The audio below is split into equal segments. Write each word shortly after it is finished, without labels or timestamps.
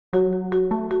Welcome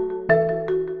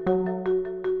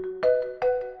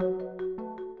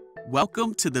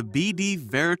to the BD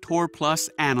Veritor Plus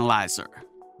Analyzer.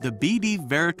 The BD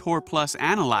Veritor Plus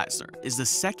Analyzer is the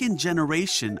second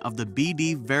generation of the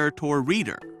BD Veritor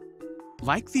reader.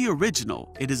 Like the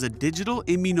original, it is a digital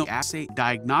immunoassay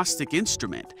diagnostic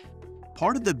instrument,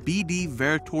 part of the BD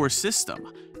Veritor system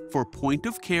for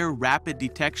point-of-care rapid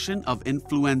detection of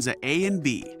influenza A and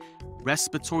B,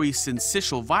 respiratory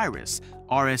syncytial virus,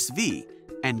 RSV,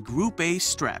 and Group A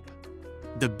strep.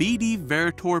 The BD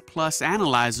Veritor Plus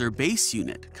Analyzer base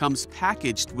unit comes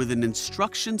packaged with an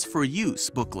instructions for use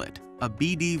booklet, a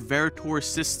BD Veritor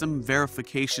system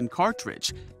verification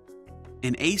cartridge,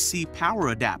 an AC power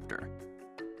adapter,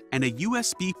 and a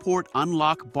USB port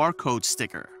unlock barcode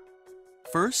sticker.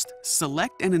 First,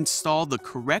 select and install the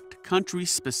correct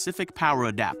country-specific power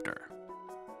adapter.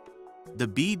 The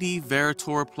BD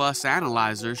Veritor Plus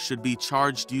Analyzer should be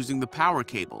charged using the power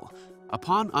cable.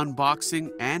 Upon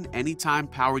unboxing and anytime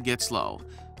power gets low,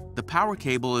 the power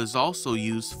cable is also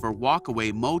used for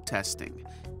walkaway mode testing,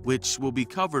 which will be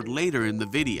covered later in the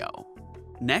video.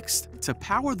 Next, to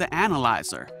power the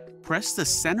analyzer, press the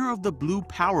center of the blue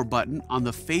power button on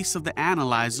the face of the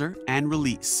analyzer and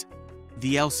release.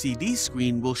 The LCD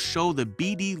screen will show the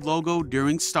BD logo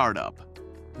during startup.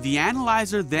 The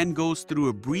analyzer then goes through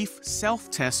a brief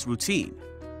self-test routine.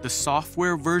 The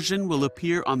software version will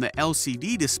appear on the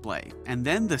LCD display, and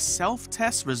then the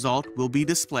self-test result will be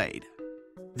displayed.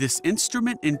 This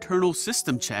instrument internal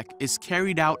system check is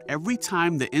carried out every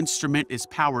time the instrument is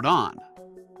powered on.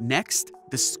 Next,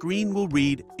 the screen will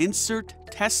read Insert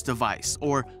Test Device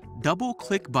or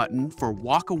double-click button for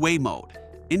walk-away mode,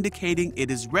 indicating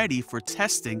it is ready for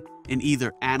testing in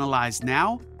either Analyze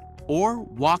Now or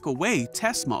Walk-Away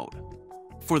Test mode.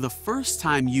 For the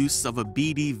first-time use of a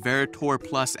BD Veritor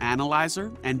Plus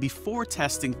Analyzer and before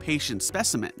testing patient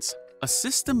specimens, a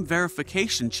system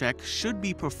verification check should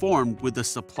be performed with a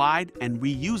supplied and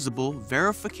reusable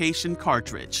verification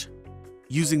cartridge.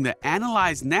 Using the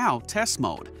Analyze Now test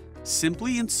mode,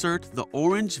 simply insert the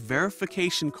orange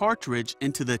verification cartridge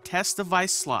into the test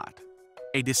device slot.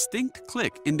 A distinct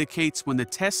click indicates when the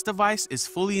test device is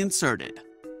fully inserted.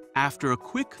 After a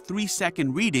quick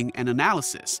 3-second reading and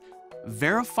analysis,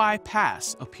 Verify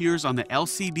Pass appears on the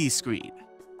LCD screen.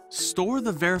 Store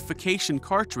the verification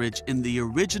cartridge in the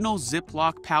original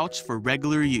Ziploc pouch for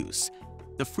regular use.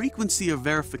 The frequency of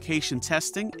verification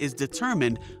testing is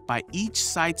determined by each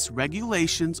site's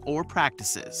regulations or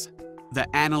practices. The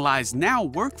Analyze Now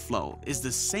workflow is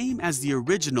the same as the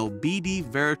original BD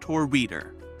Veritor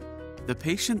reader. The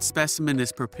patient specimen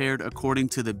is prepared according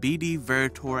to the BD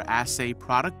Veritor assay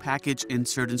product package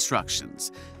insert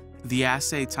instructions. The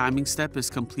assay timing step is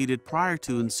completed prior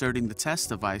to inserting the test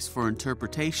device for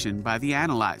interpretation by the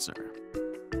analyzer.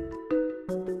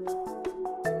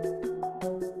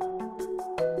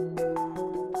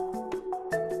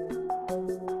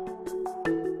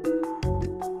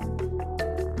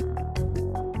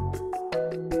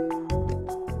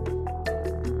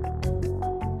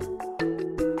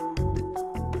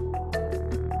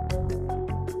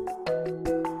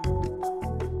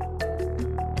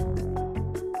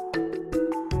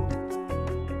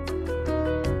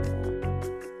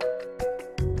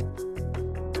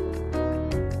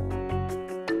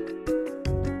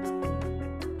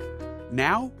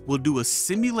 Now, we'll do a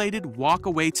simulated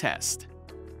walk-away test.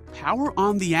 Power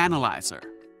on the analyzer.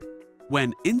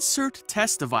 When Insert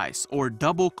Test Device or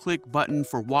double-click button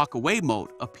for walk-away mode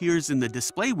appears in the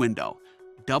display window,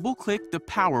 double-click the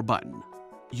power button.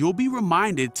 You'll be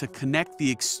reminded to connect the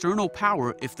external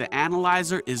power if the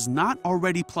analyzer is not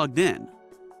already plugged in.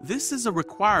 This is a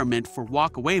requirement for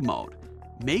walk-away mode.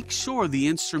 Make sure the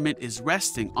instrument is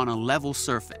resting on a level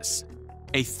surface.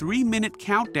 A 3-minute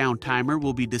countdown timer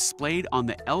will be displayed on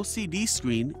the LCD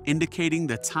screen indicating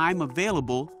the time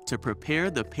available to prepare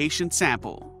the patient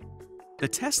sample. The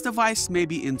test device may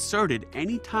be inserted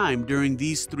any time during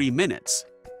these 3 minutes.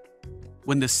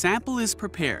 When the sample is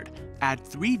prepared, add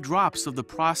 3 drops of the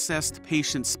processed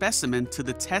patient specimen to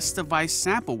the test device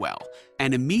sample well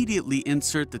and immediately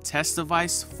insert the test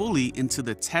device fully into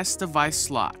the test device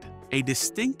slot. A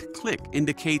distinct click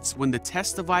indicates when the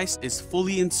test device is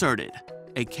fully inserted.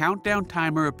 A countdown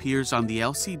timer appears on the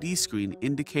LCD screen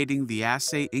indicating the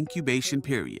assay incubation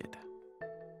period.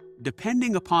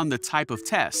 Depending upon the type of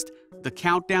test, the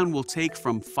countdown will take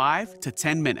from 5 to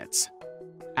 10 minutes.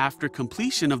 After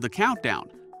completion of the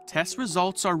countdown, test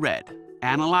results are read,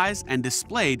 analyzed, and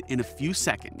displayed in a few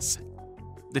seconds.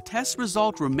 The test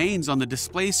result remains on the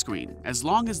display screen as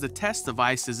long as the test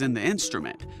device is in the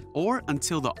instrument or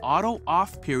until the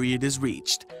auto-off period is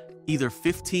reached, either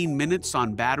 15 minutes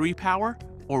on battery power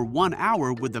or 1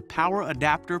 hour with the power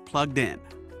adapter plugged in.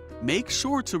 Make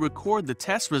sure to record the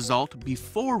test result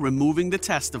before removing the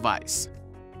test device.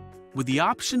 With the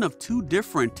option of 2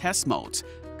 different test modes,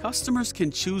 customers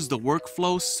can choose the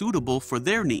workflow suitable for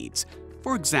their needs.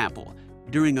 For example,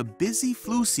 during a busy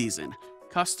flu season,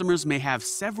 customers may have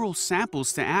several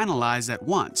samples to analyze at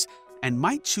once and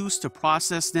might choose to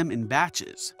process them in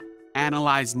batches.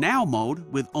 Analyze Now mode,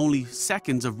 with only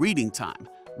seconds of reading time,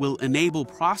 will enable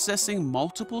processing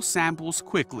multiple samples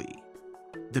quickly.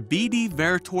 The BD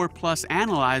Veritor Plus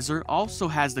Analyzer also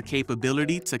has the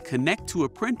capability to connect to a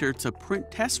printer to print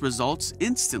test results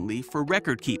instantly for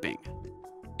record keeping.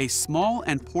 A small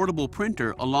and portable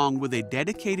printer along with a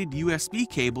dedicated USB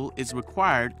cable is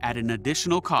required at an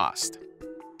additional cost.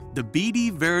 The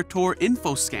BD Veritor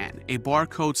InfoScan, a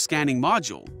barcode scanning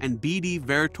module, and BD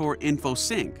Veritor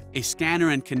InfoSync, a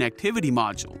scanner and connectivity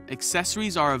module,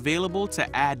 accessories are available to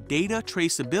add data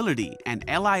traceability and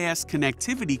LIS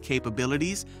connectivity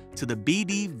capabilities to the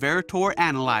BD Veritor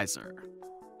Analyzer.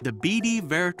 The BD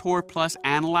Veritor Plus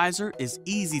Analyzer is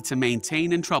easy to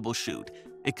maintain and troubleshoot.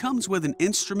 It comes with an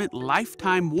instrument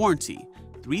lifetime warranty,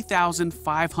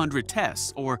 3,500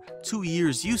 tests or 2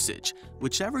 years usage,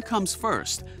 whichever comes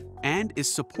first, and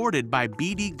is supported by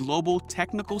BD Global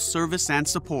Technical Service and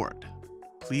Support.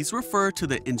 Please refer to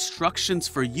the Instructions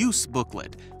for Use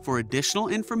booklet for additional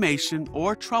information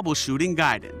or troubleshooting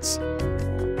guidance.